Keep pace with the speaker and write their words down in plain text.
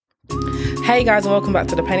Hey guys, and welcome back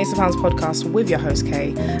to the Pennies to Pounds podcast with your host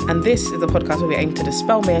Kay. And this is the podcast where we aim to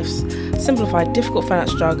dispel myths, simplify difficult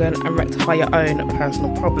finance jargon, and rectify your own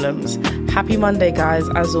personal problems. Happy Monday, guys,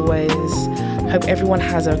 as always. Hope everyone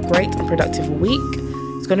has a great and productive week.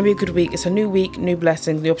 It's going to be a good week. It's a new week, new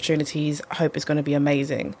blessings, new opportunities. I hope it's going to be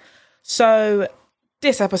amazing. So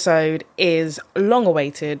this episode is long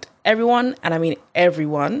awaited. Everyone, and I mean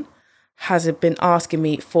everyone, has been asking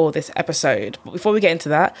me for this episode. But before we get into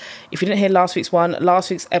that, if you didn't hear last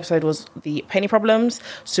week's episode was the penny problems.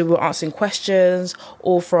 So we were answering questions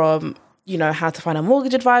all from, how to find a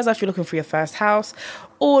mortgage advisor if you're looking for your first house,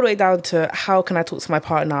 all the way down to how can I talk to my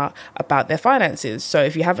partner about their finances. So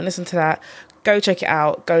if you haven't listened to that, go check it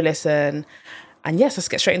out, go listen. And yes, let's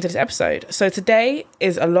get straight into this episode. So today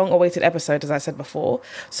is a long-awaited episode, as I said before.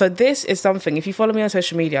 So this is something, if you follow me on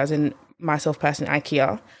social media, as in myself personally,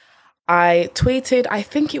 IKEA, I tweeted, I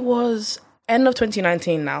think it was end of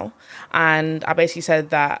 2019 now, and I basically said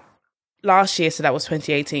that last year, so that was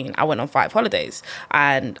 2018, I went on 5 holidays,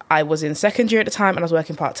 and I was in second year at the time, and I was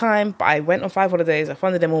working part-time, but I went on 5 holidays, I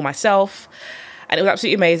funded them all myself, and it was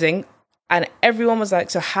absolutely amazing, and everyone was like,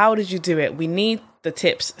 so how did you do it? We need the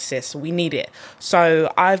tips, sis, we need it.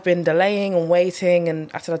 So I've been delaying and waiting,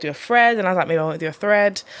 and I said I'll do a thread, and I was like, maybe I won't do a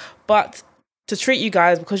thread, but to treat you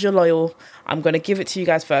guys, because you're loyal, I'm going to give it to you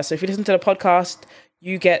guys first. So if you listen to the podcast,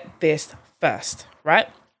 you get this first, right?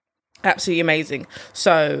 Absolutely amazing.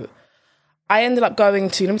 So I ended up going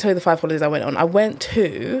to, let me tell you the 5 holidays I went on. I went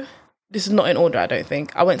to, this is not in order, I don't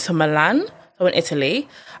think. I went to Milan, I went to Italy.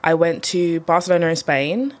 I went to Barcelona in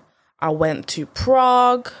Spain. I went to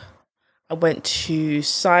Prague. I went to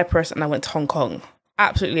Cyprus, and I went to Hong Kong.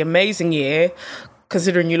 Absolutely amazing year.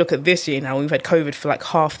 Considering you look at this year now, we've had COVID for like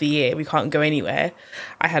half the year. We can't go anywhere.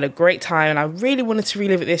 I had a great time, and I really wanted to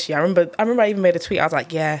relive it this year. I remember I even made a tweet. I was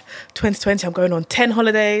like, yeah, 2020, I'm going on 10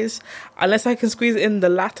 holidays. Unless I can squeeze it in the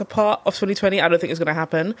latter part of 2020, I don't think it's going to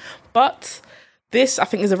happen. But this, I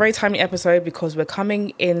think, is a very timely episode because we're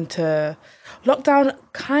coming into lockdown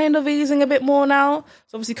kind of easing a bit more now.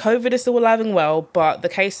 So obviously COVID is still alive and well, but the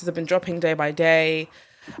cases have been dropping day by day.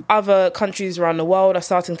 Other countries around the world are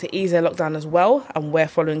starting to ease their lockdown as well, and we're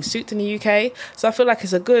following suit in the UK. So I feel like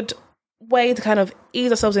it's a good way to kind of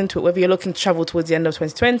ease ourselves into it, whether you're looking to travel towards the end of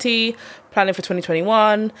 2020, planning for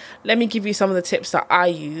 2021. Let me give you some of the tips that I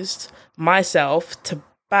used myself to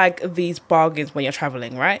bag these bargains when you're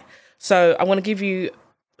traveling, right? So I want to give you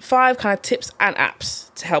 5 kind of tips and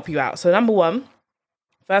apps to help you out. So number 1,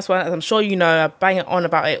 first one, as I'm sure you know, I bang it on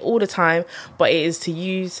about it all the time, but it is to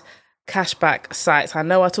use cashback sites. I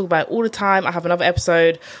know I talk about it all the time. I have another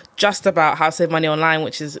episode just about how to save money online,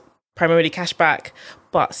 which is primarily cashback,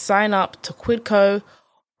 but sign up to Quidco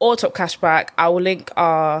or Top Cashback. I will link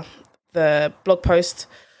the blog post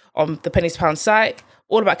on the Pennies to Pounds site,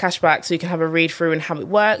 all about cashback, so you can have a read through and how it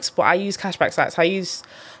works. But I use cashback sites. I use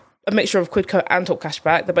a mixture of Quidco and Top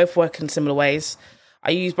Cashback. They both work in similar ways.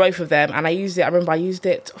 I use both of them, and I remember I used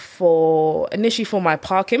it initially for my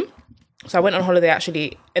parking. So I went on holiday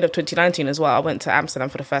actually end of 2019 as well. I went to Amsterdam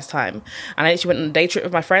for the first time, and I actually went on a day trip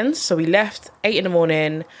with my friends. So we left 8 in the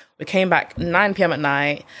morning. We came back 9 p.m. at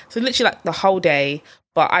night. So literally like the whole day,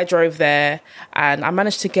 but I drove there, and I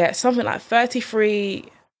managed to get something like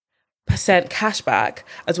 33% cash back,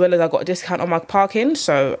 as well as I got a discount on my parking.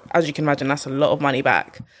 So as you can imagine, that's a lot of money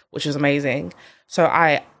back, which is amazing. So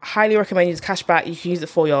I highly recommend use cash back. You can use it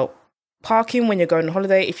for your parking when you're going on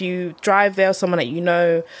holiday. If you drive there, someone that you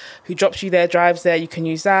know who drops you there drives there, you can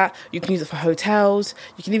use that. You can use it for hotels.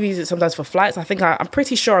 You can even use it sometimes for flights. I think I'm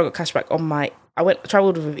pretty sure I got cashback on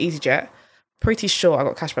traveled with EasyJet. Pretty sure I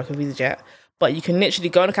got cashback with EasyJet. But you can literally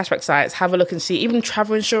go on the cashback sites, have a look and see. Even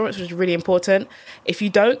travel insurance, which is really important. If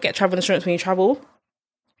you don't get travel insurance when you travel,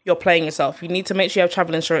 you're playing yourself. You need to make sure you have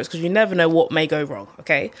travel insurance because you never know what may go wrong,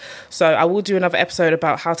 okay? So I will do another episode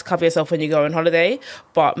about how to cover yourself when you go on holiday,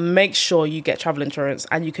 but make sure you get travel insurance,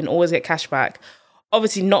 and you can always get cash back.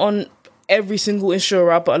 Obviously, not on every single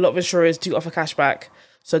insurer, but a lot of insurers do offer cash back.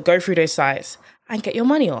 So go through those sites and get your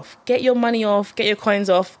money off. Get your money off, get your coins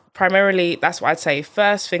off. Primarily, that's what I'd say.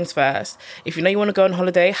 First things first. If you know you want to go on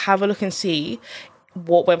holiday, have a look and see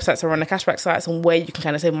what websites are on the cashback sites and where you can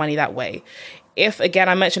kind of save money that way. If, again,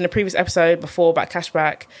 I mentioned in the previous episode before about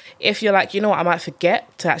cashback, if you're like, you know what, I might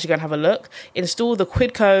forget to actually go and have a look, install the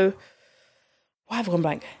Quidco, why have I gone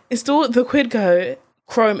blank? Install the Quidco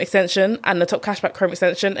Chrome extension and the Top Cashback Chrome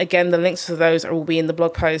extension. Again, the links to those will be in the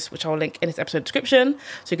blog post, which I'll link in this episode description,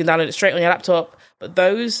 so you can download it straight on your laptop. But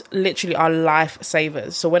those literally are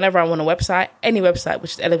lifesavers. So whenever I'm on a website, any website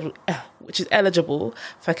which is eligible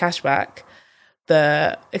for cashback,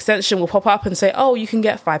 the extension will pop up and say, oh, you can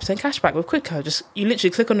get 5% cashback with Quidco. You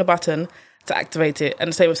literally click on the button to activate it, and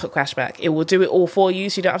the same with cashback. It will do it all for you,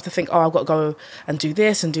 so you don't have to think, oh, I've got to go and do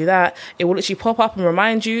this and do that. It will literally pop up and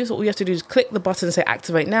remind you. So all you have to do is click the button and say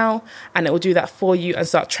activate now, and it will do that for you and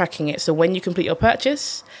start tracking it. So when you complete your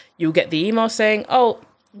purchase, you'll get the email saying, oh,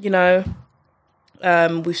 you know,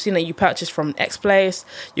 we've seen that you purchased from X place,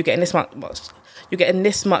 you're getting this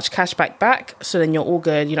much cashback back, so then you're all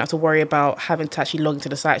good. You don't have to worry about having to actually log into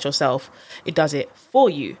the site yourself. It does it for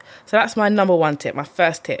you. So that's my number one tip, my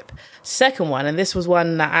first tip. Second one, and this was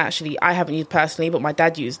one that I haven't used personally, but my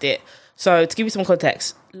dad used it. So to give you some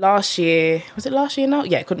context, last year, was it last year now?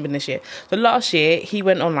 Yeah, it couldn't have been this year. So last year, he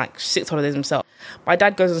went on like 6 holidays himself. My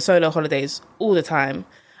dad goes on solo holidays all the time,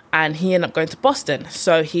 and he ended up going to Boston.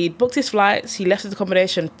 So he booked his flights, he left his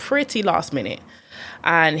accommodation pretty last minute.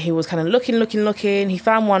 And he was kind of looking. He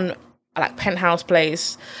found one like penthouse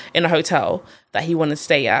place in a hotel that he wanted to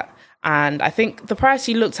stay at. And I think the price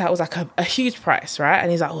he looked at was like a huge price, right? And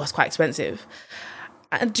he's like, oh, that's quite expensive.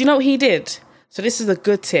 And do you know what he did? So this is a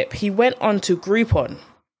good tip. He went on to Groupon,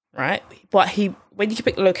 right? But when you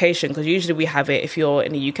pick the location, because usually we have it, if you're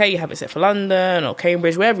in the UK, you have it set for London or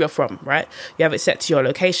Cambridge, wherever you're from, right? You have it set to your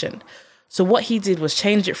location. So what he did was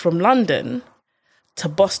change it from London to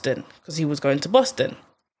Boston, because he was going to Boston.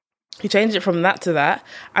 He changed it from that to that,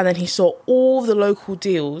 and then he saw all the local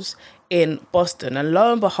deals in Boston, and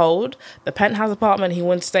lo and behold, the penthouse apartment he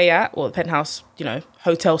wanted to stay at, or the penthouse,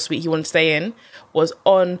 hotel suite he wanted to stay in, was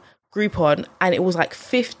on Groupon, and it was like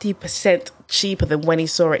 50% cheaper than when he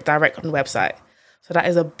saw it direct on the website. So that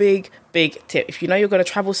is a big, big tip. If you know you're going to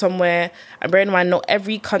travel somewhere, and bear in mind, not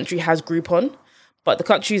every country has Groupon, but the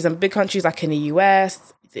countries and big countries like in the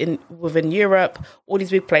US, within Europe, all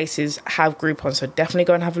these big places have Groupon. So definitely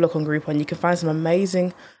go and have a look on Groupon. You can find some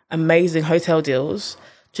amazing hotel deals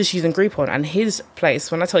just using Groupon. And his place,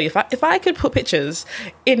 when I tell you, if I could put pictures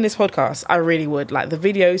in this podcast, I really would. Like the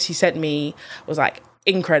videos he sent me was like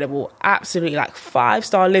incredible, absolutely like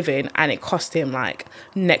 5-star living, and it cost him like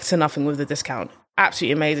next to nothing with the discount.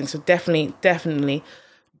 Absolutely amazing. So definitely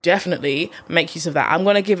make use of that. I'm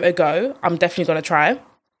going to give it a go. I'm definitely going to try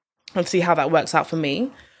and see how that works out for me.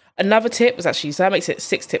 Another tip is actually, so that makes it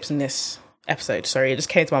 6 tips in this episode. Sorry, it just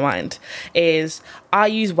came to my mind, is I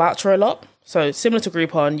use Voucher a lot. So similar to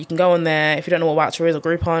Groupon, you can go on there. If you don't know what Voucher is or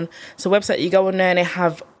Groupon, it's a website. You go on there and they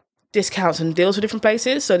have discounts and deals for different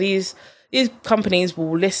places. So these companies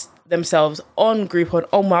will list themselves on Groupon,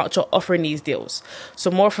 on Voucher, offering these deals. So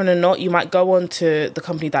more often than not, you might go on to the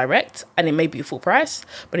company direct and it may be full price,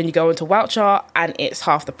 but then you go into Voucher and it's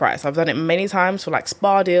half the price. I've done it many times for like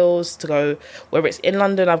spa deals to go, whether it's in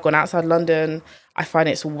London, I've gone outside London. I find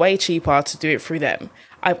it's way cheaper to do it through them.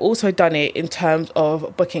 I've also done it in terms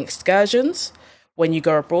of booking excursions when you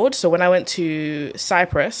go abroad. So when I went to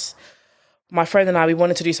Cyprus, my friend and I, we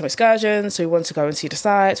wanted to do some excursions. So we wanted to go and see the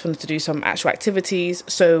sites, wanted to do some actual activities.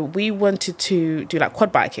 So we wanted to do like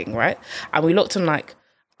quad biking, right? And we looked on like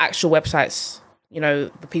actual websites,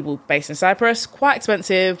 the people based in Cyprus, quite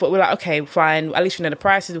expensive, but we're like, okay, fine. At least we know the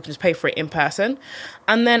prices. We can just pay for it in person.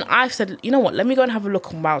 And then I said, you know what? Let me go and have a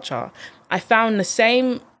look on Voucher. I found the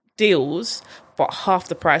same deals, but half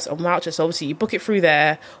the price on Voucher. So obviously you book it through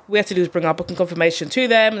there. We have to do is bring our booking confirmation to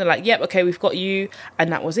them. And they're like, yep, okay, we've got you.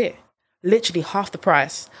 And that was it. Literally half the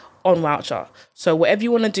price on Voucher. So whatever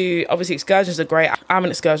you want to do, obviously excursions are great. I'm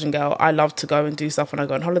an excursion girl. I love to go and do stuff when I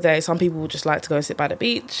go on holiday. Some people just like to go and sit by the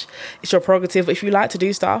beach. It's your prerogative. If you like to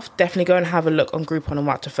do stuff, definitely go and have a look on Groupon and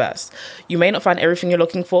Voucher first. You may not find everything you're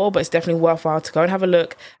looking for, but it's definitely worthwhile to go and have a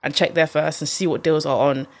look and check there first and see what deals are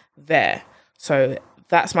on there. So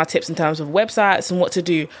that's my tips in terms of websites and what to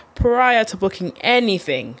do prior to booking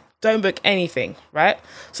anything. Don't book anything, right?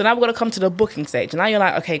 So now we're going to come to the booking stage. Now you're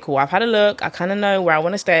like, okay, cool. I've had a look. I kind of know where I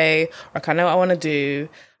want to stay, or I kind of know what I want to do.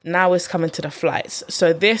 Now it's coming to the flights.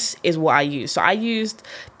 So this is what I use. So I used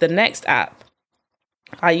the Next app.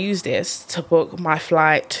 I used this to book my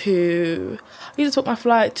flight to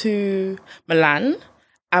Milan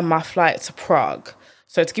and my flight to Prague.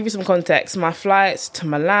 So to give you some context, my flights to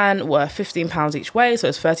Milan were £15 each way, so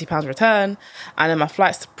it's £30 return. And then my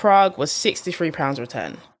flights to Prague was £63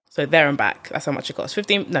 return. So there and back, that's how much it cost.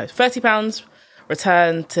 £30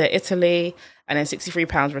 return to Italy, and then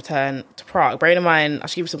 £63 return to Prague. Bearing in mind, I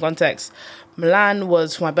should give you some context. Milan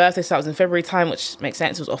was for my birthday, so that was in February time, which makes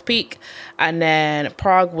sense, it was off peak. And then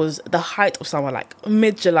Prague was the height of summer, like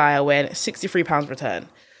mid-July, I went, £63 return.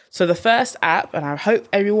 So the first app, and I hope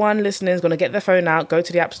everyone listening is going to get their phone out, go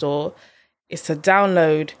to the App Store, is to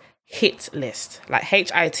download Hitlist, like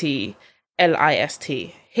Hitlist.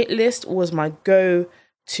 Hitlist was my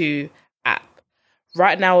go-to app.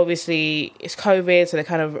 Right now, obviously, it's COVID, so they're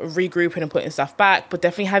kind of regrouping and putting stuff back, but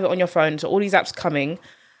definitely have it on your phone. So all these apps coming,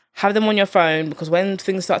 have them on your phone, because when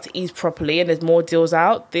things start to ease properly and there's more deals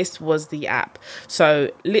out, this was the app. So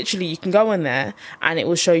literally you can go in there and it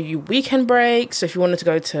will show you weekend breaks. So if you wanted to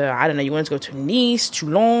go to, I don't know, you wanted to go to Nice,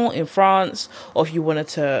 Toulon in France, or if you wanted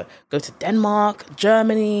to go to Denmark,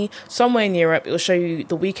 Germany, somewhere in Europe, it will show you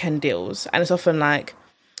the weekend deals. And it's often like,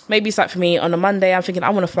 maybe it's like for me on a Monday, I'm thinking I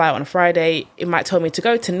want to fly out on a Friday. It might tell me to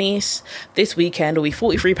go to Nice this weekend, will be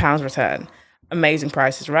 £43 return. Amazing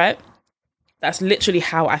prices, right? That's literally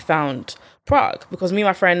how I found Prague, because me and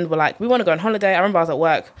my friend were like, we want to go on holiday. I remember I was at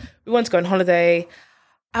work. We wanted to go on holiday.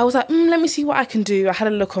 I was like, let me see what I can do. I had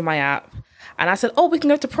a look on my app and I said, we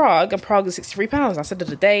can go to Prague, and Prague is £63. I said to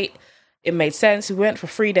the date, it made sense. We went for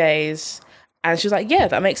 3 days and she was like, yeah,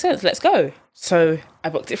 that makes sense. Let's go. So I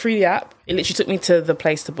booked it through the app. It literally took me to the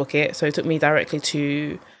place to book it. So it took me directly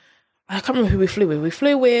to, I can't remember who we flew with. We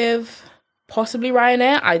flew with possibly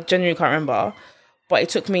Ryanair. I genuinely can't remember. But it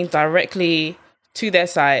took me directly to their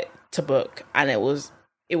site to book, and it was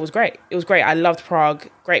great. It was great. I loved Prague.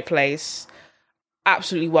 Great place.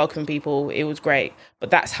 Absolutely welcoming people. It was great. But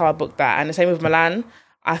that's how I booked that. And the same with Milan.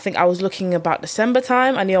 I think I was looking about December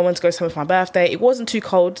time. I knew I wanted to go somewhere for my birthday. It wasn't too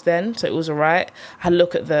cold then, so it was all right. I had a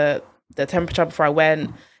look at the temperature before I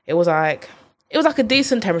went. It was like a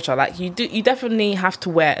decent temperature. Like you definitely have to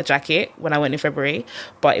wear a jacket when I went in February,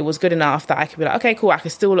 but it was good enough that I could be like, okay, cool, I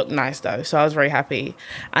could still look nice though. So I was very happy.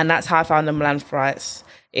 And that's how I found the Milan flights.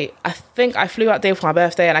 I think I flew out there for my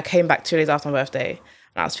birthday and I came back 2 days after my birthday. And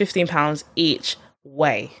that was £15 each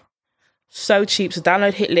way. So cheap. So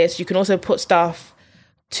download Hit List. You can also put stuff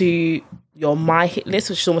to your My Hit List,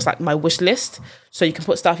 which is almost like my wish list. So you can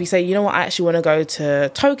put stuff, you say, you know what, I actually want to go to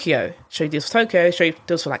Tokyo. Show you deals for Tokyo, show you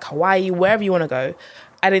deals for like Hawaii, wherever you want to go.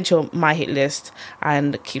 Add into your My Hit List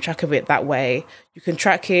and keep track of it that way. You can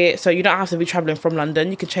track it, so you don't have to be travelling from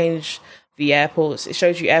London. You can change the airports. It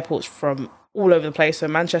shows you airports from all over the place. So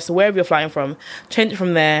Manchester, wherever you're flying from, change it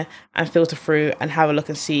from there and filter through and have a look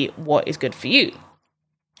and see what is good for you.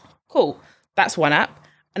 Cool. That's one app.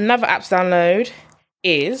 Another app to download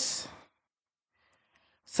is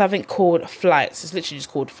something called Flights. It's literally just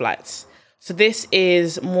called Flights. So this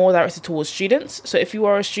is more directed towards students. So if you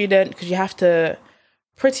are a student, because I'm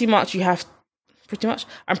pretty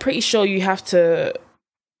sure you have to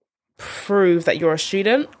prove that you're a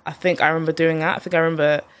student. I think I remember doing that. I think I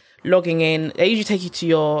remember logging in. They usually take you to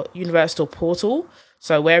your universal portal.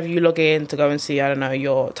 So wherever you log in to go and see, I don't know,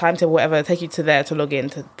 your timetable, whatever, they take you to there to log in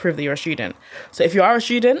to prove that you're a student. So if you are a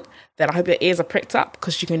student, then I hope your ears are pricked up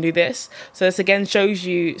because you can do this. So this again shows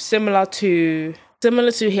you similar to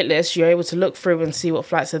Hit List, you're able to look through and see what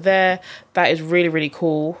flights are there. That is really, really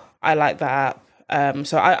cool. I like that app.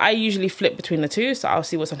 So I usually flip between the two. So I'll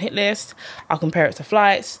see what's on Hit List. I'll compare it to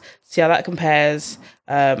Flights, see how that compares.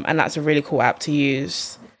 And that's a really cool app to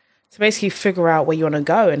use to basically figure out where you want to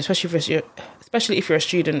go. And especially if you're a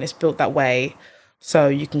student, it's built that way. So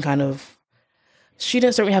you can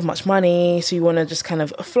students don't really have much money. So you want to just kind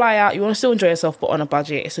of fly out. You want to still enjoy yourself, but on a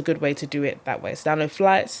budget. It's a good way to do it that way. So download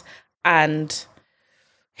Flights and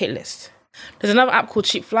Hit List. There's another app called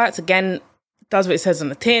Cheap Flights. Again, does what it says on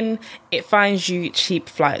the tin. It finds you cheap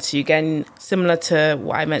flights. So again, similar to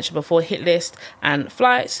what I mentioned before, Hit List and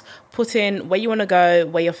Flights. Put in where you want to go,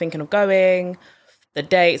 where you're thinking of going, the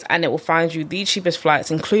dates, and it will find you the cheapest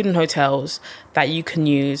flights, including hotels, that you can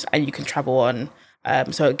use and you can travel on.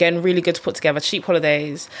 So again, really good to put together cheap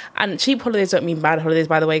holidays. And cheap holidays don't mean bad holidays,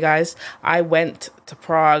 by the way, guys. I went to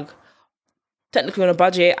Prague technically on a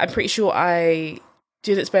budget. I'm pretty sure I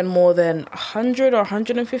didn't spend more than 100 or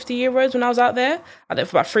 150 euros when I was out there. I did it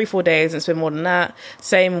for about 3-4 days and spent more than that.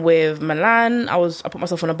 Same with Milan. I put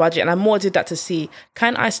myself on a budget, and I more did that to see,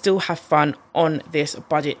 can I still have fun on this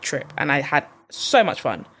budget trip? And I had so much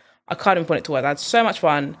fun. I can't even put it to words. I had so much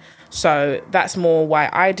fun. So that's more why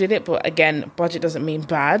I did it. But again, budget doesn't mean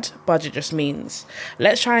bad. Budget just means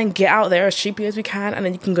let's try and get out there as cheaply as we can, and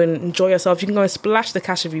then you can go and enjoy yourself. You can go and splash the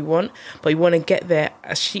cash if you want, but you want to get there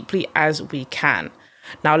as cheaply as we can.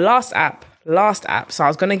 Now, last app. So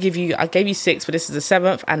I gave you 6, but this is the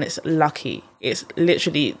 7th, and it's Lucky. It's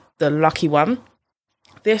literally the lucky one.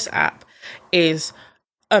 This app is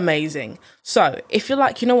amazing. So if you're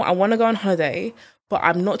like, you know what, I want to go on holiday, but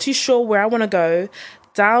I'm not too sure where I want to go,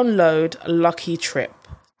 download Lucky Trip.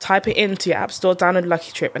 Type it into your app store, download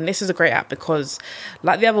Lucky Trip. And this is a great app because,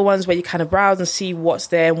 like the other ones where you kind of browse and see what's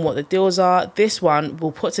there and what the deals are, this one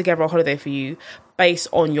will put together a holiday for you based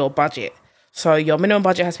on your budget. So your minimum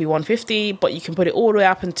budget has to be 150, but you can put it all the way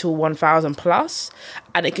up until 1,000 plus,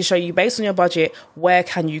 and it can show you based on your budget, where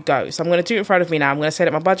can you go. So I'm going to do it in front of me now. I'm going to say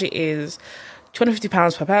that my budget is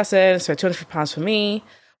 £250 per person, so £250 for me.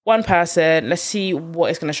 One person, let's see what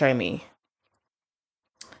it's going to show me.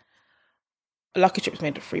 Lucky Trip's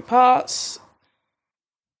made of 3 parts.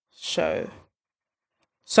 So,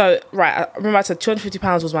 right, I remember I said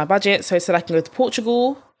 £250 was my budget, so it said I can go to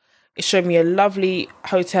Portugal. It showed me a lovely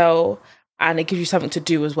hotel, and it gives you something to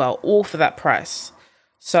do as well, all for that price.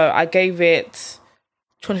 So I gave it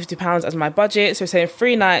 £250 as my budget, so it's saying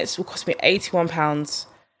 3 nights will cost me £81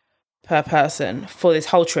 per person for this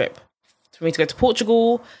whole trip. For me to go to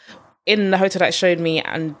Portugal, in the hotel that it showed me,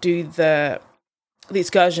 and do the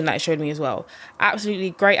excursion that it showed me as well.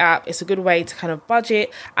 Absolutely great app. It's a good way to kind of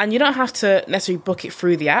budget, and you don't have to necessarily book it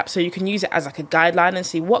through the app, so you can use it as like a guideline and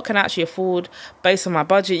see what can I actually afford based on my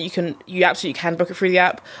budget. You absolutely can book it through the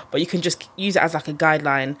app, but you can just use it as like a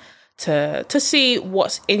guideline to see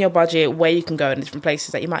what's in your budget, where you can go in different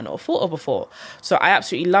places that you might not have thought of before. So I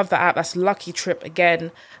absolutely love that app. That's Lucky Trip.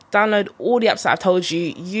 Again, download all the apps that I've told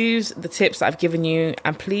you, use the tips that I've given you,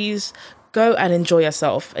 and please go and enjoy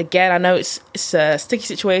yourself. Again, I know it's a sticky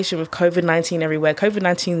situation with COVID-19 everywhere.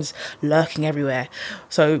 COVID-19's lurking everywhere.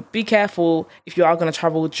 So be careful if you are going to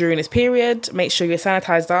travel during this period. Make sure you're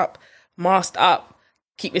sanitized up, masked up,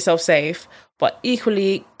 keep yourself safe. But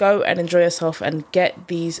equally, go and enjoy yourself and get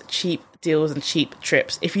these cheap deals and cheap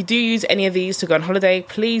trips. If you do use any of these to go on holiday,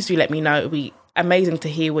 please do let me know. It'll be amazing to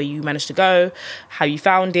hear where you managed to go, how you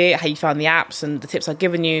found it, how you found the apps and the tips I've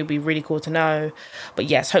given you. It'd be really cool to know. But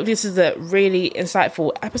yes, hopefully this is a really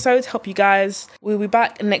insightful episode to help you guys. We'll be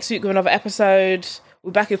back next week with another episode.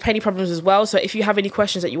 We're back with Penny Problems as well. So if you have any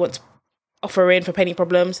questions that you want to offer in for Penny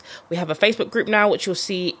Problems, we have a Facebook group now, which you'll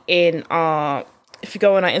see in our... If you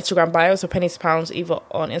go on our Instagram bio, so Pennies to Pounds, either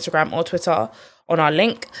on Instagram or Twitter, on our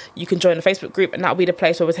link, you can join the Facebook group, and that'll be the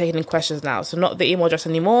place where we're taking in questions now. So not the email address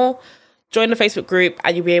anymore. Join the Facebook group,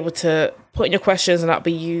 and you'll be able to put in your questions, and that'll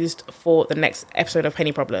be used for the next episode of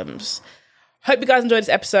Penny Problems. Hope you guys enjoyed this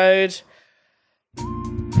episode.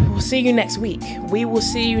 We'll see you next week. We will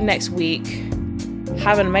see you next week.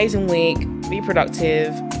 Have an amazing week. Be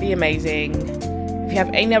productive. Be amazing. If you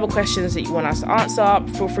have any other questions that you want us to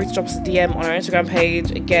answer, feel free to drop us a DM on our Instagram page.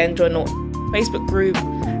 Again, join the Facebook group.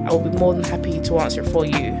 I will be more than happy to answer it for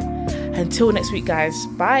you. Until next week, guys.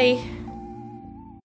 Bye.